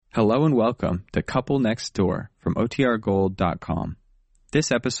Hello and welcome to Couple Next Door from OTRGold.com.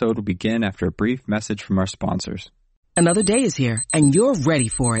 This episode will begin after a brief message from our sponsors. Another day is here, and you're ready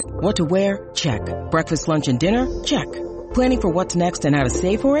for it. What to wear? Check. Breakfast, lunch, and dinner? Check. Planning for what's next and how to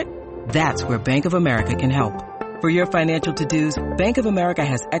save for it? That's where Bank of America can help. For your financial to-dos, Bank of America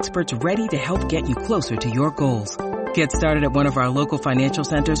has experts ready to help get you closer to your goals. Get started at one of our local financial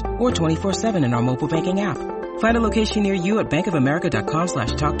centers or 24/7 in our mobile banking app. Find a location near you at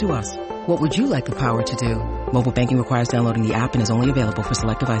bankofamerica.com/talktous. What would you like the power to do? Mobile banking requires downloading the app and is only available for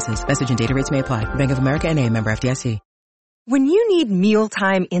select devices. Message and data rates may apply. Bank of America N.A., member FDIC. When you need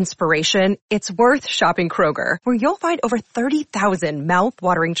mealtime inspiration, it's worth shopping Kroger, where you'll find over 30,000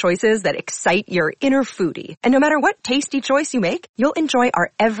 mouth-watering choices that excite your inner foodie. And no matter what tasty choice you make, you'll enjoy our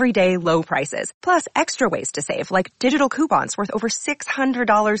everyday low prices, plus extra ways to save, like digital coupons worth over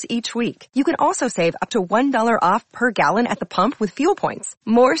 $600 each week. You can also save up to $1 off per gallon at the pump with fuel points.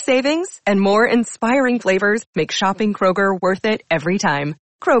 More savings and more inspiring flavors make shopping Kroger worth it every time.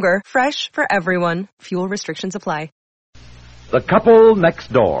 Kroger, fresh for everyone. Fuel restrictions apply. The Couple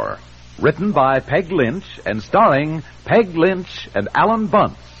Next Door, written by Peg Lynch and starring Peg Lynch and Alan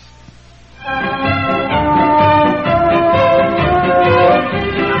Bunce.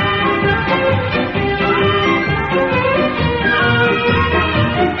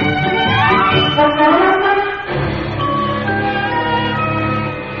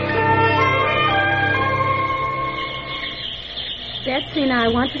 Betsy, now I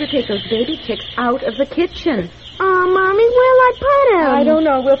want you to take those baby chicks out of the kitchen. Oh, Mommy, where'll I put them? I don't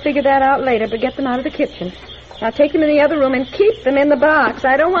know. We'll figure that out later, but get them out of the kitchen. Now take them in the other room and keep them in the box.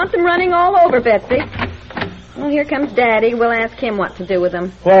 I don't want them running all over, Betsy. Well, here comes Daddy. We'll ask him what to do with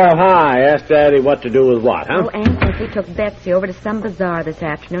them. Well, hi. Ask Daddy what to do with what, huh? Oh, Aunt Bessie took Betsy over to some bazaar this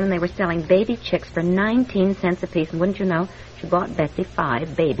afternoon, and they were selling baby chicks for 19 cents apiece. And wouldn't you know, she bought Betsy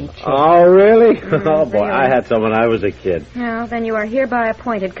 5 baby chicks. Oh, really? Oh, boy, I had some when I was a kid. Well, then you are hereby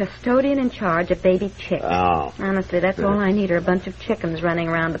appointed custodian in charge of baby chicks. Oh. Honestly, that's all I need are a bunch of chickens running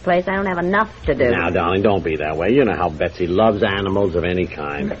around the place. I don't have enough to do. Now, darling, don't be that way. You know how Betsy loves animals of any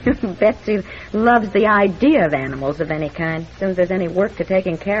kind. Betsy loves the idea of animals of any kind. As soon as there's any work to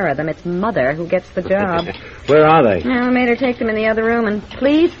taking care of them, it's Mother who gets the job. Where are they? Well, I made her take them in the other room, and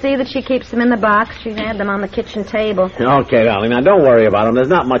please see that she keeps them in the box. She had them on the kitchen table. Okay, darling. Now, don't worry about them. There's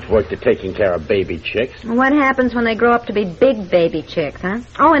not much work to taking care of baby chicks. What happens when they grow up to be big baby chicks, huh?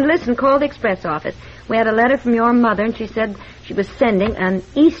 Oh, and listen, call the express office. We had a letter from your mother, and she said she was sending an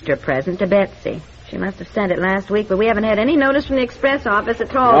Easter present to Betsy. She must have sent it last week, but we haven't had any notice from the express office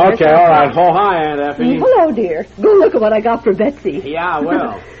at all. Okay, all right. Oh, hi, Aunt Effie. Hello, dear. Go look at what I got for Betsy. Yeah,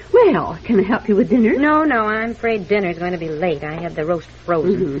 well. Well, can I help you with dinner? No, I'm afraid dinner's going to be late. I had the roast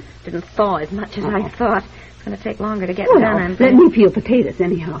frozen. Mm-hmm. Didn't thaw as much as I thought. It's going to take longer to get Well, done. let me peel potatoes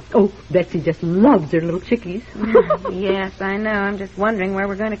anyhow. Oh, Betsy just loves her little chickies. Yes, I know. I'm just wondering where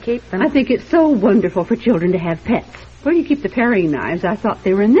we're going to keep them. I think it's so wonderful for children to have pets. Where do you keep the paring knives? I thought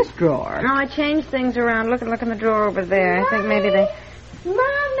they were in this drawer. No, I changed things around. Look in the drawer over there. Mommy. I think maybe they...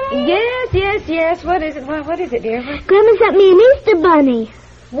 Mommy! Yes. What is it? What is it, dear? Grandma sent me an Easter bunny.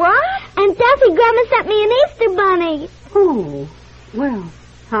 What? And Duffy, Grandma sent me an Easter bunny. Oh, well,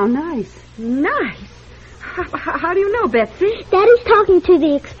 how nice. Nice. How do you know, Betsy? Daddy's talking to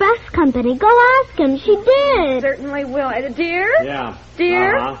the express company. Go ask him. She did. Certainly will. Dear? Yeah.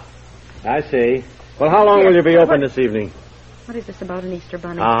 Dear? I see. Well, how long will you be open this evening? What is this about an Easter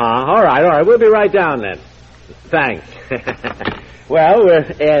bunny? All right. We'll be right down then. Thanks. Well, we're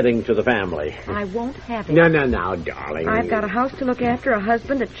adding to the family. I won't have it. No, darling. I've got a house to look after, a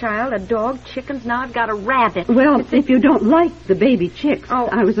husband, a child, a dog, chickens. Now I've got a rabbit. Well, if you don't like the baby chicks,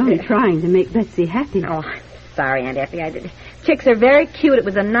 I was only trying to make Betsy happy. Oh, sorry, Aunt Effie. Chicks are very cute. It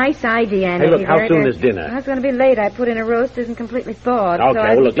was a nice idea, Aunt Hey, Effie. look, how soon is dinner? It's going to be late. I put in a roast. It isn't completely thawed. Okay, so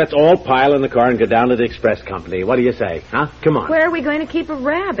well, look, let's all pile in the car and go down to the express company. What do you say? Huh? Come on. Where are we going to keep a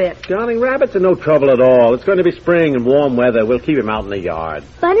rabbit? Darling, rabbits are no trouble at all. It's going to be spring and warm weather. We'll keep him out in the yard.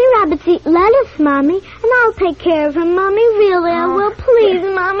 Bunny rabbits eat lettuce, Mommy, and I'll take care of him, Mommy. Really, I will. Please,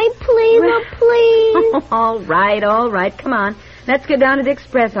 Mommy, please, please. All right. Come on. Let's go down to the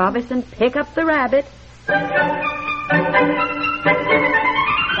express office and pick up the rabbit.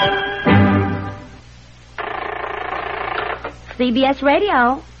 CBS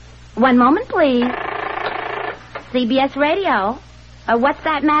Radio. One moment, please. CBS Radio. What's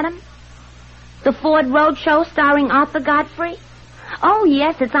that, madam? The Ford Road Show starring Arthur Godfrey? Oh,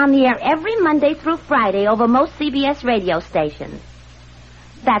 yes, it's on the air every Monday through Friday over most CBS radio stations.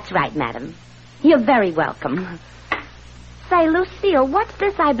 That's right, madam. You're very welcome. Say, Lucille, what's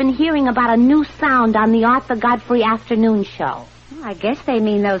this I've been hearing about a new sound on the Arthur Godfrey afternoon show? I guess they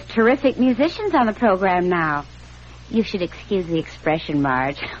mean those terrific musicians on the program now. You should excuse the expression,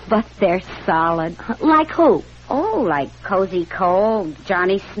 Marge, but they're solid. Like who? Oh, like Cozy Cole,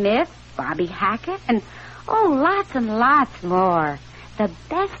 Johnny Smith, Bobby Hackett, and, lots and lots more. The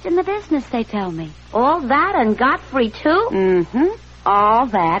best in the business, they tell me. All that and Godfrey, too? Mm-hmm. All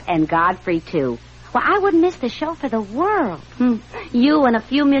that and Godfrey, too. Well, I wouldn't miss the show for the world. You and a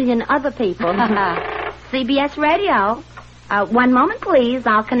few million other people. CBS Radio. One moment, please.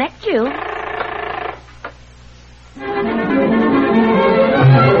 I'll connect you.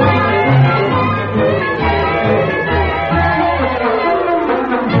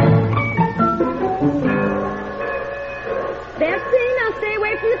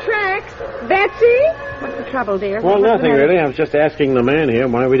 Betsy? What's the trouble, dear? Well, nothing really. I was just asking the man here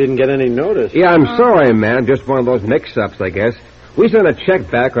why we didn't get any notice. Yeah, I'm sorry, man. Just one of those mix-ups, I guess. We sent a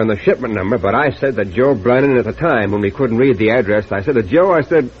check back on the shipment number, but I said that Joe Brennan at the time, when we couldn't read the address, I said to Joe,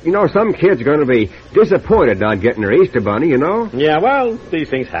 some kid's going to be disappointed not getting her Easter bunny, you know? Yeah, well, these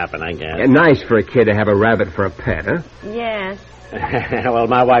things happen, I guess. Yeah, nice for a kid to have a rabbit for a pet, huh? Yes. Well,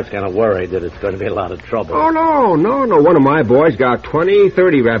 my wife's kind of worried that it's going to be a lot of trouble. Oh, no. One of my boys got 20,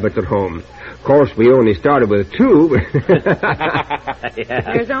 30 rabbits at home. Of course, we only started with 2. Yeah.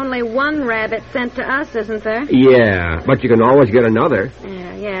 There's only 1 rabbit sent to us, isn't there? Yeah, but you can always get another.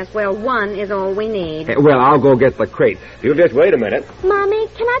 Yes, well, 1 is all we need. Well, I'll go get the crate. You just wait a minute. Mommy,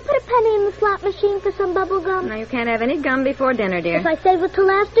 can I put a penny in the slot machine for some bubble gum? No, you can't have any gum before dinner, dear. If I save it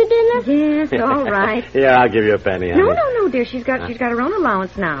till after dinner? Yes, all right. Yeah, I'll give you a penny, honey. No, dear. She's got her own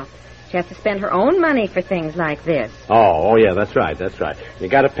allowance now. She has to spend her own money for things like this. Oh, yeah, that's right. You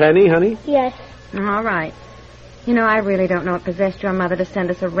got a penny, honey? Yes. All right. You know, I really don't know what possessed your mother to send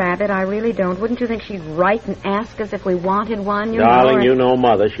us a rabbit. I really don't. Wouldn't you think she'd write and ask us if we wanted one? Darling, you know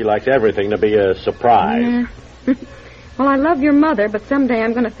Mother. She likes everything to be a surprise. Yeah. Well, I love your mother, but someday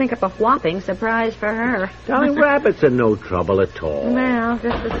I'm going to think up a whopping surprise for her. Darling, rabbits are no trouble at all. Well,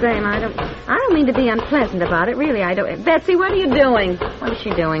 just the same, I don't mean to be unpleasant about it. Really, I don't. Betsy, what are you doing? What is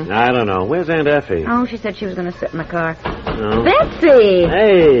she doing? I don't know. Where's Aunt Effie? Oh, she said she was going to sit in the car. No. Betsy!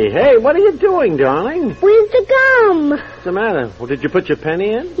 Hey, what are you doing, darling? Where's the gum? What's the matter? Well, did you put your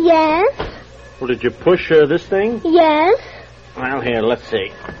penny in? Yes. Well, did you push this thing? Yes. Well, here, let's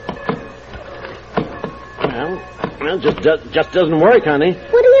see. Well, just doesn't work, honey.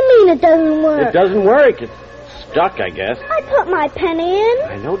 What do you mean it doesn't work? It doesn't work. It's stuck, I guess. I put my penny in.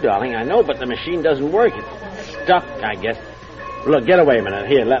 I know, darling, I know, but the machine doesn't work. It's stuck, I guess. Look, get away a minute.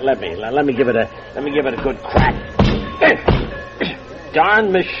 Here, let me give it a good crack.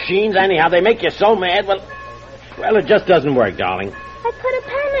 Darn machines, anyhow, they make you so mad. Well, it just doesn't work, darling. I put a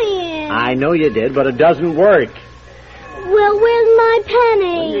penny in. I know you did, but it doesn't work. Well, where's my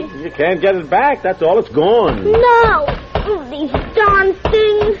penny? You can't get it back. That's all. It's gone. No. These darn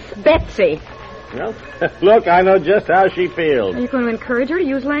things. Betsy. Well, look, I know just how she feels. Are you going to encourage her to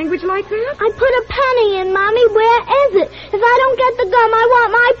use language like that? I put a penny in, Mommy. Where is it? If I don't get the gum, I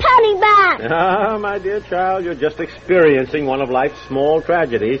want my penny back. Ah, my dear child, you're just experiencing one of life's small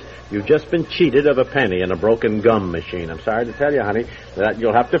tragedies. You've just been cheated of a penny in a broken gum machine. I'm sorry to tell you, honey, that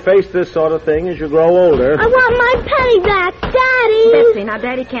you'll have to face this sort of thing as you grow older. I want my penny back, Daddy. Betsy, now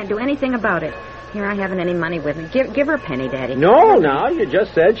Daddy can't do anything about it. Here, I haven't any money with me. Give her a penny, Daddy. No, you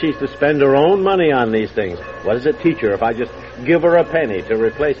just said she's to spend her own money on these things. What does it teach her if I just give her a penny to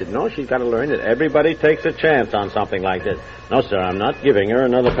replace it? No, she's got to learn that everybody takes a chance on something like this. No, sir, I'm not giving her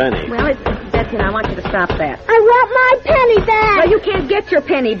another penny. Well, Betsy, I want you to stop that. I want my penny back. Well, you can't get your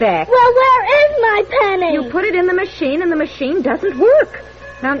penny back. Well, where is my penny? You put it in the machine, and the machine doesn't work.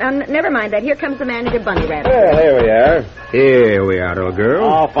 Now, never mind that. Here comes the man and your bunny rabbit. Well, here we are. Here we are, little girl.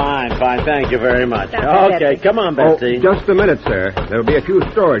 Oh, fine. Thank you very much. That's Okay, come on, Betsy. Oh, just a minute, sir. There'll be a few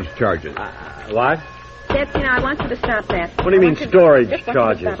storage charges. What? Betsy, now, I want you to stop that. What do you mean, storage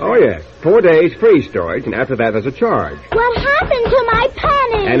charges? Oh, yes. 4 days free storage, and after that there's a charge. What happened to my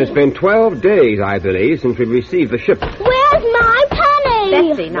penny? And it's been 12 days, I believe, since we received the shipment. Where's my penny?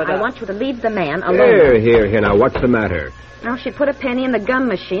 Betsy, now, I want you to leave the man alone. Here. Now, what's the matter? Now, she put a penny in the gum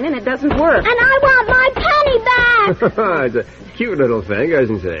machine, and it doesn't work. And I want my penny back. It's a cute little thing,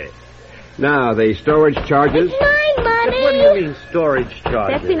 isn't it? Now, the storage charges. It's my money. What do you mean, storage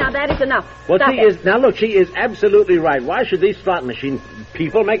charges? Betsy, now, that is enough. Well, Stop it. she is absolutely right. Why should these slot machine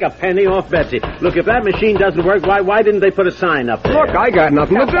people make a penny off Betsy? Look, if that machine doesn't work, why didn't they put a sign up there? Look, I got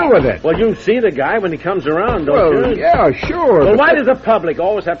nothing to do with it. Well, you see the guy when he comes around, don't you? Yeah, sure. Well, why does the public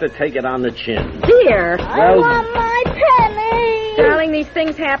always have to take it on the chin? Dear. I want my penny. Darling, these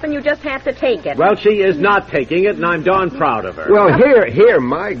things happen. You just have to take it. Well, she is not taking it, and I'm darn proud of her. Well, here,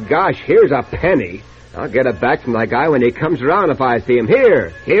 my gosh, here's a penny. I'll get it back from that guy when he comes around if I see him.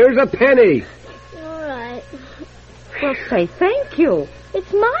 Here's a penny. All right. Well, say thank you.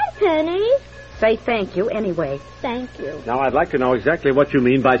 It's my penny. Say thank you anyway. Thank you. Now, I'd like to know exactly what you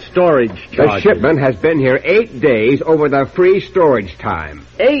mean by storage charges. The shipment has been here 8 days over the free storage time.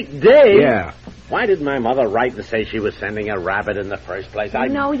 8 days? Yeah. Why did my mother write to say she was sending a rabbit in the first place?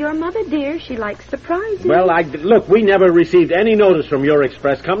 No, your mother, dear. She likes surprises. Well, look, we never received any notice from your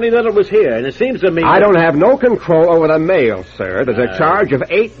express company that it was here, and it seems to me... I don't have no control over the mail, sir. There's a charge of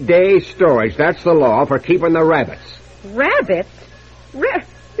 8 days storage. That's the law for keeping the rabbits. Rabbits?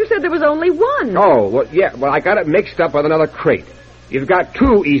 You said there was only one. Oh, well, yeah. Well, I got it mixed up with another crate. You've got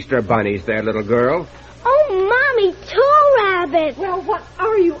 2 Easter bunnies there, little girl. Oh, Mommy, 2 rabbits. Well, what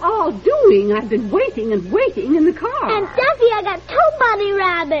are you all doing? I've been waiting and waiting in the car. And Duffy, I got 2 bunny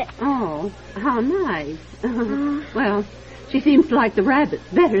rabbits. Oh, how nice. Well, she seems to like the rabbits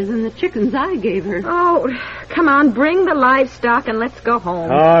better than the chickens I gave her. Oh, come on, bring the livestock and let's go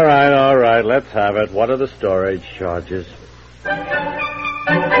home. All right, let's have it. What are the storage charges?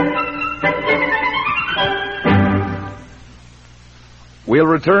 We'll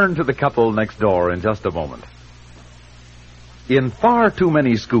return to the couple next door in just a moment. In far too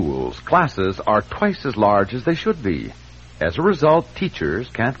many schools, classes are twice as large as they should be. As a result, teachers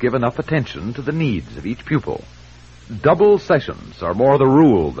can't give enough attention to the needs of each pupil. Double sessions are more the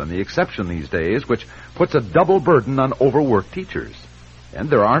rule than the exception these days, which puts a double burden on overworked teachers. And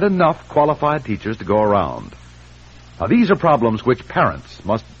there aren't enough qualified teachers to go around. Now, these are problems which parents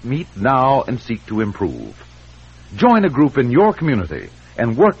must meet now and seek to improve. Join a group in your community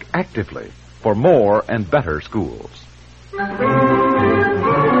and work actively for more and better schools. No,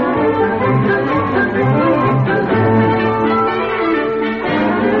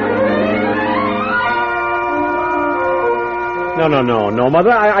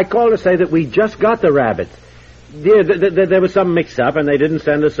 Mother. I called to say that we just got the rabbits. Dear, there was some mix-up, and they didn't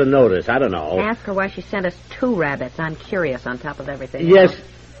send us a notice. I don't know. Ask her why she sent us 2 rabbits. I'm curious on top of everything. Yes.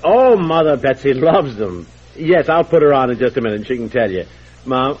 Oh, Mother Betsy loves them. Yes, I'll put her on in just a minute, and she can tell you.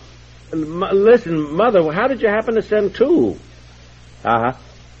 Mom, listen, Mother, how did you happen to send 2? Uh-huh.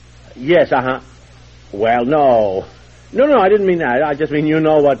 Yes, uh-huh. Well, no. No, I didn't mean that. I just mean you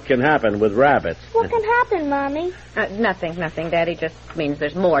know what can happen with rabbits. What can happen, Mommy? Nothing. Daddy just means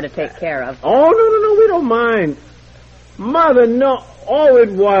there's more to take care of. Oh, no, we don't mind. Mother, no. Oh,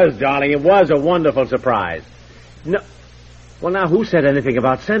 it was, darling. It was a wonderful surprise. No. Well, now, who said anything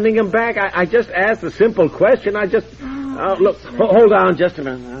about sending him back? I just asked a simple question. Look, hold on just a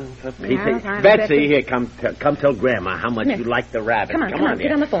minute. Betsy, here, come tell Grandma how much you like the rabbit. Come on,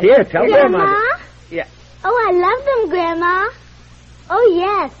 get on the phone. Here, tell Grandma. Grandma? Yeah. Oh, I love them, Grandma. Oh,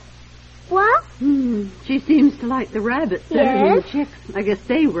 yes. What? She seems to like the rabbits better than the chicks. I guess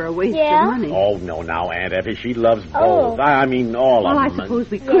they were a waste of money. Oh, no, now, Aunt Effie, she loves both. I mean, all of them. Well, I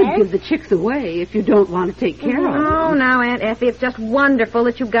suppose we could give the chicks away if you don't want to take care of them. Oh, now, Aunt Effie, it's just wonderful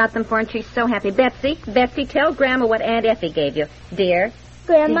that you got them for her, and she's so happy. Betsy, tell Grandma what Aunt Effie gave you, dear.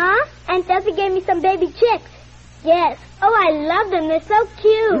 Grandma, Aunt Effie gave me some baby chicks. Yes. Oh, I love them. They're so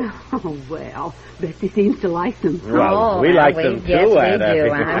cute. Oh, well, Betsy seems to like them. Well, we like them, too, yes, we Aunt Effie. do.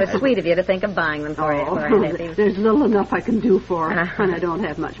 It was sweet of you to think of buying them for Aunt Effie. There's little enough I can do for her when I don't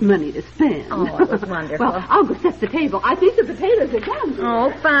have much money to spend. Oh, it was wonderful. Well, I'll go set the table. I think the potatoes are done.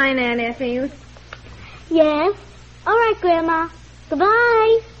 Oh, fine, Aunt Effie. Yes. All right, Grandma.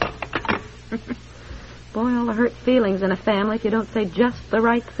 Goodbye. Boy, all the hurt feelings in a family if you don't say just the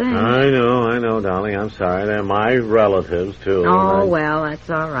right thing. I know, darling. I'm sorry. They're my relatives, too. Oh, well, that's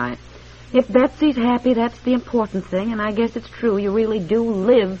all right. If Betsy's happy, that's the important thing, and I guess it's true. You really do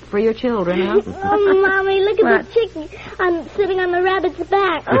live for your children, huh? Oh, Mommy, look at the chicken. I'm sitting on the rabbit's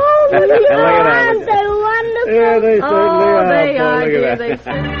back. Oh, look at that. They're wonderful. Yeah, they certainly are. They Paul. are, Look dear. at They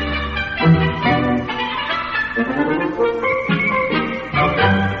that.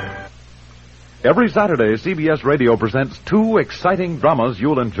 Every Saturday, CBS Radio presents 2 exciting dramas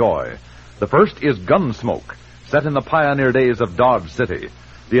you'll enjoy. The first is Gunsmoke, set in the pioneer days of Dodge City.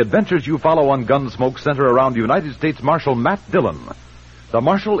 The adventures you follow on Gunsmoke center around United States Marshal Matt Dillon. The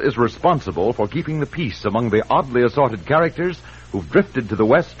Marshal is responsible for keeping the peace among the oddly assorted characters who've drifted to the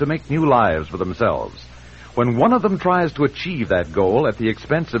West to make new lives for themselves. When one of them tries to achieve that goal at the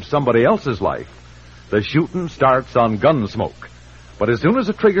expense of somebody else's life, the shooting starts on Gunsmoke. But as soon as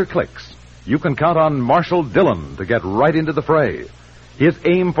the trigger clicks, you can count on Marshal Dillon to get right into the fray. His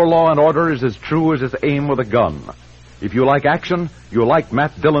aim for law and order is as true as his aim with a gun. If you like action, you'll like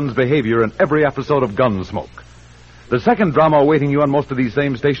Matt Dillon's behavior in every episode of Gunsmoke. The second drama awaiting you on most of these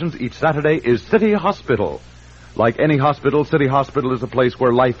same stations each Saturday is City Hospital. Like any hospital, City Hospital is a place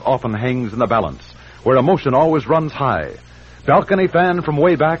where life often hangs in the balance, where emotion always runs high. Balcony fan from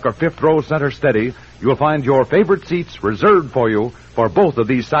way back or fifth row center steady, you'll find your favorite seats reserved for you for both of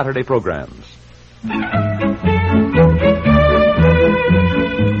these Saturday programs.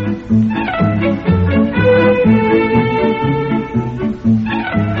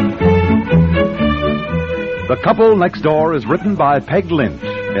 The Couple Next Door is written by Peg Lynch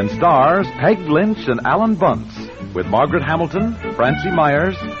and stars Peg Lynch and Alan Bunce with Margaret Hamilton, Francie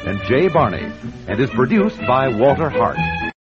Myers, and Jay Barney, and is produced by Walter Hart.